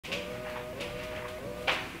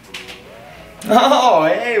Oh,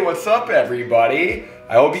 hey, what's up, everybody?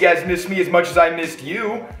 I hope you guys missed me as much as I missed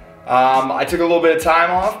you. I took a little bit of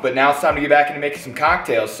time off, but now it's time to get back into making some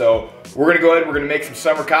cocktails. So we're gonna go ahead, we're gonna make some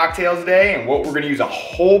summer cocktails today, and what we're gonna use a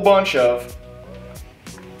whole bunch of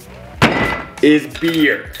is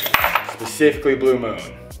beer, specifically Blue Moon.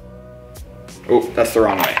 Oh, that's the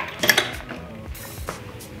wrong way.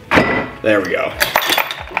 There we go.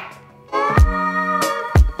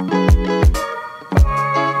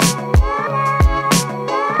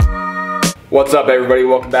 What's up, everybody?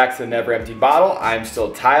 Welcome back to the Never EmTy Bottle. I'm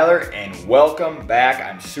still Tyler, and welcome back.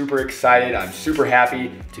 I'm super excited. I'm super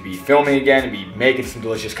happy to be filming again and be making some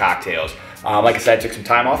delicious cocktails. Like I said, I took some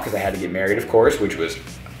time off because I had to get married, of course, which was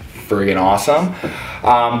friggin' awesome.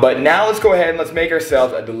 But now let's go ahead and let's make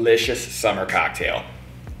ourselves a delicious summer cocktail.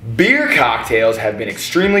 Beer cocktails have been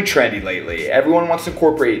extremely trendy lately. Everyone wants to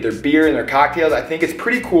incorporate their beer in their cocktails. I think it's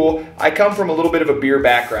pretty cool. I come from a little bit of a beer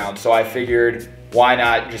background, so I figured, why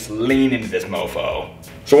not just lean into this mofo?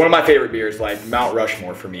 So one of my favorite beers, like Mount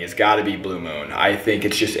Rushmore for me, has gotta be Blue Moon. I think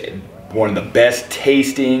it's just one of the best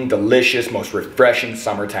tasting, delicious, most refreshing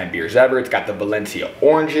summertime beers ever. It's got the Valencia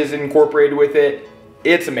oranges incorporated with it.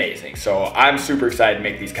 It's amazing. So I'm super excited to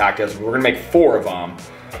make these cocktails. We're gonna make 4 of them.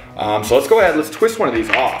 So let's go ahead, let's twist one of these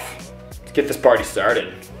off. Let's get this party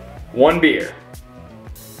started. 1 beer.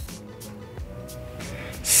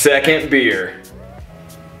 Second beer.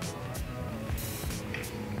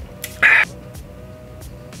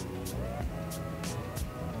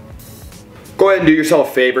 Go ahead and do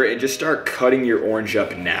yourself a favor and just start cutting your orange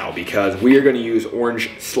up now, because we are going to use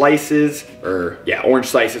orange slices for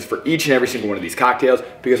each and every single one of these cocktails,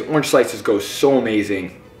 because orange slices go so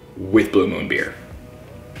amazing with Blue Moon beer.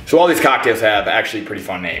 So all these cocktails have actually pretty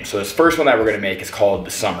fun names. So this first one that we're going to make is called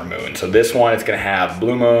the Summer Moon. So this one, it's going to have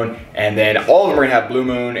Blue Moon, and then all of them are going to have Blue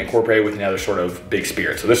Moon incorporated with another sort of big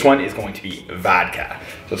spirit. So this one is going to be vodka.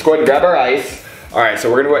 So let's go ahead and grab our ice. All right,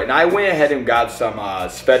 so we're gonna go ahead, and I went ahead and got some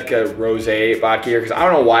Vodka Rosé vodka here, because I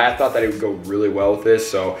don't know why I thought that it would go really well with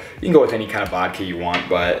this. So you can go with any kind of vodka you want,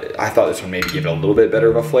 but I thought this one maybe give it a little bit better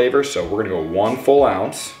of a flavor. So we're gonna go 1 full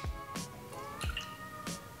ounce.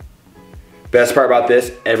 Best part about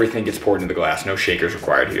this, everything gets poured into the glass. No shakers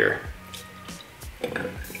required here.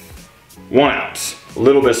 1 ounce, a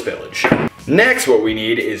little bit of spillage. Next, what we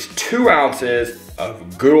need is 2 ounces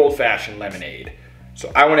of good old-fashioned lemonade.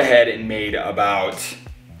 So I went ahead and made about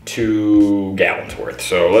 2 gallons worth.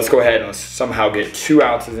 So let's go ahead and let's somehow get 2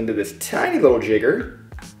 ounces into this tiny little jigger.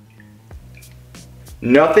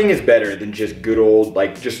 Nothing is better than just good old,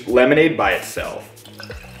 just lemonade by itself.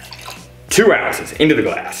 2 ounces into the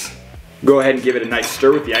glass. Go ahead and give it a nice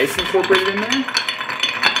stir with the ice incorporated in there.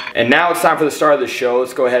 And now it's time for the start of the show.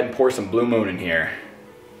 Let's go ahead and pour some Blue Moon in here.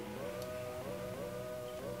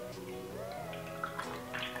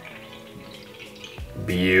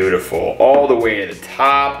 Beautiful, all the way to the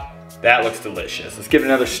top. That looks delicious. Let's give it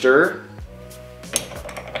another stir.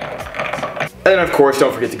 And then of course,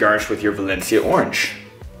 don't forget to garnish with your Valencia orange,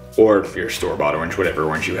 or your store-bought orange, whatever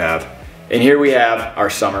orange you have. And here we have our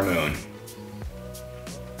Summer Moon.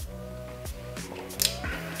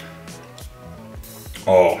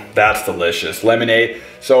 Oh, that's delicious. Lemonade.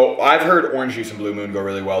 So I've heard orange juice and Blue Moon go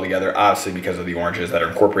really well together, obviously because of the oranges that are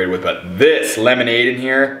incorporated with, but this lemonade in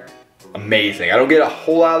here, amazing. I don't get a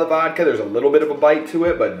whole lot of the vodka. There's a little bit of a bite to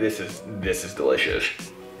it, but this is delicious.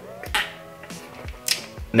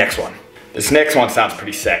 Next one. This next one sounds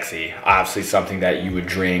pretty sexy. Obviously something that you would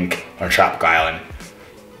drink on a tropical island.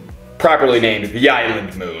 Properly named the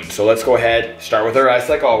Island Moon. So let's go ahead, start with our ice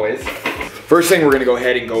like always. First thing, we're gonna go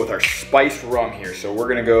ahead and go with our spiced rum here. So we're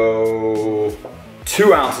gonna go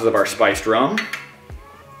 2 ounces of our spiced rum.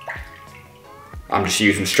 I'm just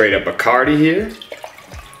using straight up Bacardi here.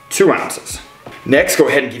 2 ounces. Next, go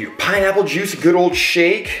ahead and give your pineapple juice a good old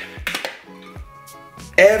shake.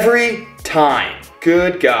 Every time,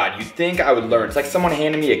 good God, you'd think I would learn. It's like someone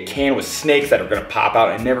handed me a can with snakes that are gonna pop out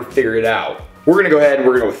and never figure it out. We're gonna go ahead and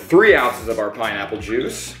we're gonna go with 3 ounces of our pineapple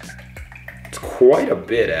juice. It's quite a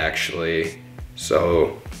bit actually.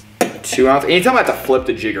 So 2 ounces. Anytime I have to flip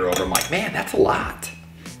the jigger over, I'm like, man, that's a lot.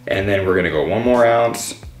 And then we're gonna go 1 more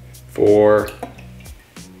ounce, 4,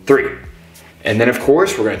 3. And then of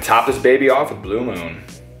course, we're gonna top this baby off with Blue Moon.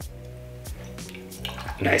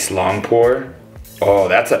 Nice long pour. Oh,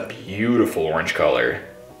 that's a beautiful orange color.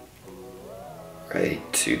 Right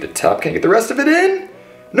to the top. Can I get the rest of it in?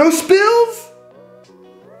 No spills?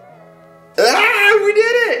 Ah, we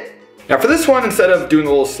did it! Now for this one, instead of doing a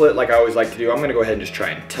little slit like I always like to do, I'm gonna go ahead and just try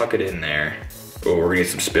and tuck it in there. Oh, we're gonna get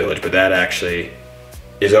some spillage, but that actually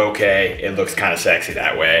is okay. It looks kind of sexy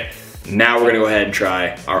that way. Now we're gonna go ahead and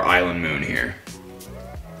try our Island Moon here.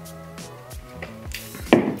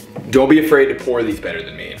 Don't be afraid to pour these better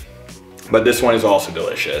than me. But this one is also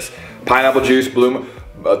delicious. Pineapple juice,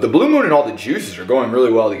 the Blue Moon and all the juices are going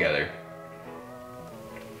really well together.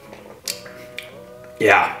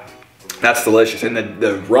 Yeah, that's delicious. And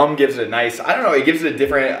the rum gives it a nice, I don't know, it gives it a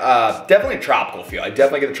different, definitely a tropical feel. I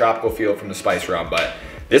definitely get a tropical feel from the spice rum, but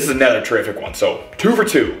this is another terrific one. So 2 for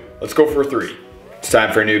 2. Let's go for 3. It's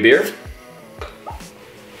time for a new beer.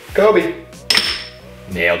 Kobe.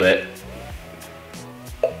 Nailed it.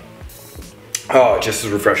 Oh, just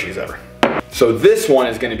as refreshing as ever. So this one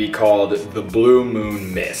is gonna be called the Blue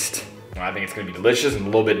Moon Mist. I think it's gonna be delicious and a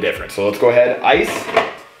little bit different. So let's go ahead, ice.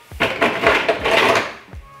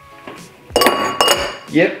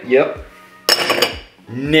 Yep.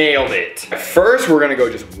 Nailed it. First, we're gonna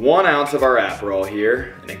go just 1 ounce of our Aperol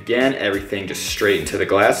here. And again, everything just straight into the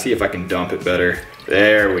glass. See if I can dump it better.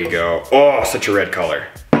 There we go. Oh, such a red color.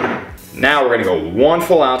 Now we're gonna go 1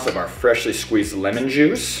 full ounce of our freshly squeezed lemon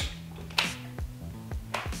juice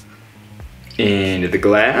into the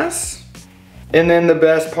glass. And then the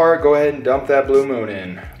best part, go ahead and dump that Blue Moon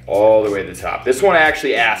in all the way to the top. This one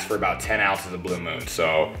actually asks for about 10 ounces of Blue Moon.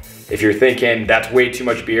 So if you're thinking that's way too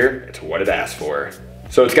much beer, it's what it asks for.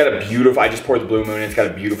 So it's got a beautiful, I just poured the Blue Moon in, it's got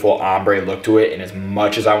a beautiful ombre look to it. And as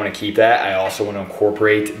much as I want to keep that, I also want to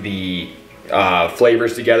incorporate the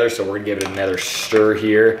flavors together. So we're gonna give it another stir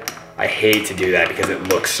here. I hate to do that because it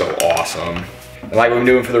looks so awesome. And like we've been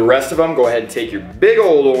doing for the rest of them, go ahead and take your big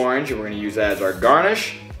old orange and we're gonna use that as our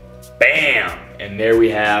garnish. Bam! And there we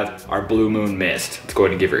have our Blue Moon Mist. Let's go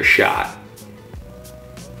ahead and give her a shot.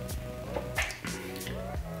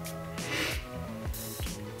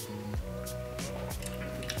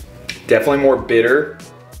 Definitely more bitter.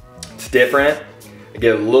 It's different. I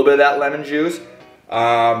get a little bit of that lemon juice.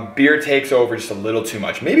 Beer takes over just a little too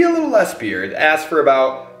much. Maybe a little less beer. It asks for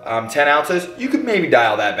about 10 ounces. You could maybe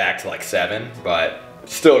dial that back to like 7, but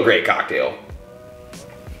still a great cocktail.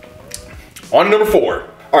 On to number 4.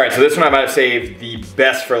 All right, so this one I might have saved the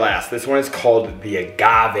best for last. This one is called the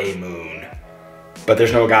Agave Moon, but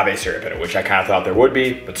there's no agave syrup in it, which I kind of thought there would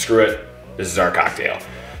be, but screw it. This is our cocktail.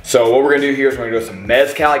 So what we're gonna do here is we're gonna do some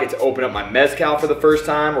mezcal. I get to open up my mezcal for the first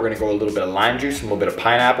time. We're gonna go a little bit of lime juice, a little bit of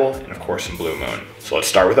pineapple, and of course some Blue Moon. So let's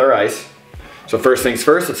start with our ice. So first things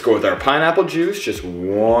first, let's go with our pineapple juice. Just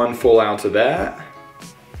 1 full ounce of that.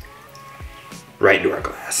 Right into our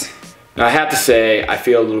glass. Now I have to say, I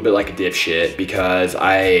feel a little bit like a dipshit because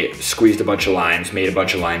I squeezed a bunch of limes, made a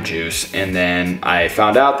bunch of lime juice, and then I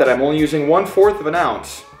found out that I'm only using 1/4 of an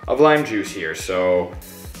ounce of lime juice here. So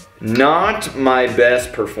not my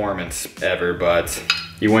best performance ever, but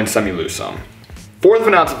you win some, you lose some. 1/4 of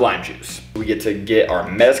an ounce of lime juice. We get to get our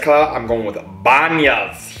mezcal. I'm going with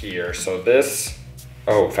Banyas here. So this,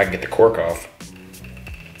 oh, if I can get the cork off.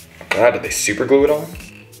 God, did they super glue it on?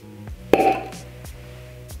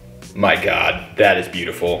 My God, that is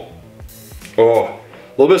beautiful. Oh, a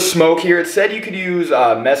little bit of smoke here. It said you could use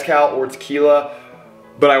mezcal or tequila,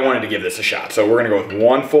 but I wanted to give this a shot. So we're gonna go with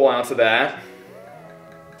 1 full ounce of that.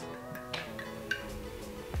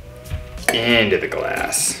 Into the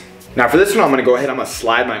glass. Now for this one, I'm gonna go ahead, I'm gonna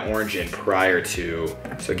slide my orange in prior to,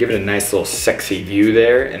 so give it a nice little sexy view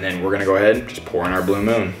there, and then we're gonna go ahead and just pour in our Blue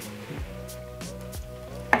Moon.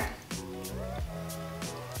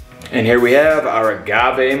 And here we have our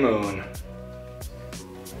Agave Moon.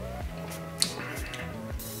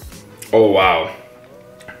 Oh wow.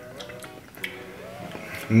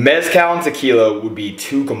 Mezcal and tequila would be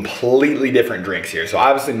 2 completely different drinks here. So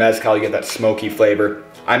obviously mezcal, you get that smoky flavor.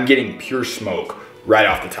 I'm getting pure smoke right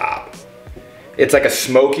off the top. It's like a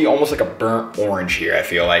smoky, almost like a burnt orange here, I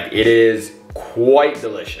feel like. It is quite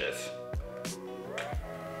delicious.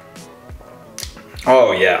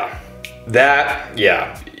 Oh yeah. That,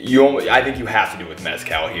 yeah. I think you have to do it with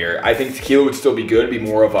mezcal here. I think tequila would still be good, it'd be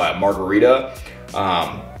more of a margarita.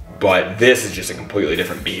 But this is just a completely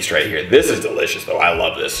different beast right here. This is delicious though, I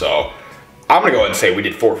love this. So I'm gonna go ahead and say we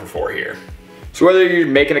did 4 for 4 here. So whether you're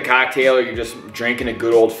making a cocktail or you're just drinking a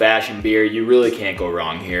good old fashioned beer, you really can't go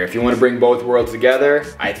wrong here. If you wanna bring both worlds together,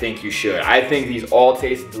 I think you should. I think these all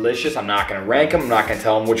taste delicious. I'm not gonna rank them. I'm not gonna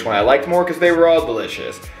tell them which one I liked more because they were all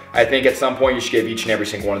delicious. I think at some point you should give each and every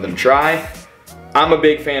single one of them a try. I'm a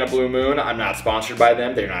big fan of Blue Moon. I'm not sponsored by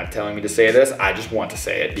them. They're not telling me to say this. I just want to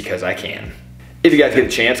say it because I can. If you guys get a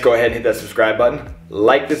chance, go ahead and hit that subscribe button,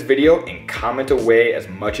 like this video, and comment away as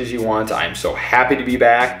much as you want. I'm so happy to be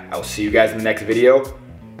back. I will see you guys in the next video.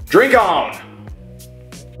 Drink on!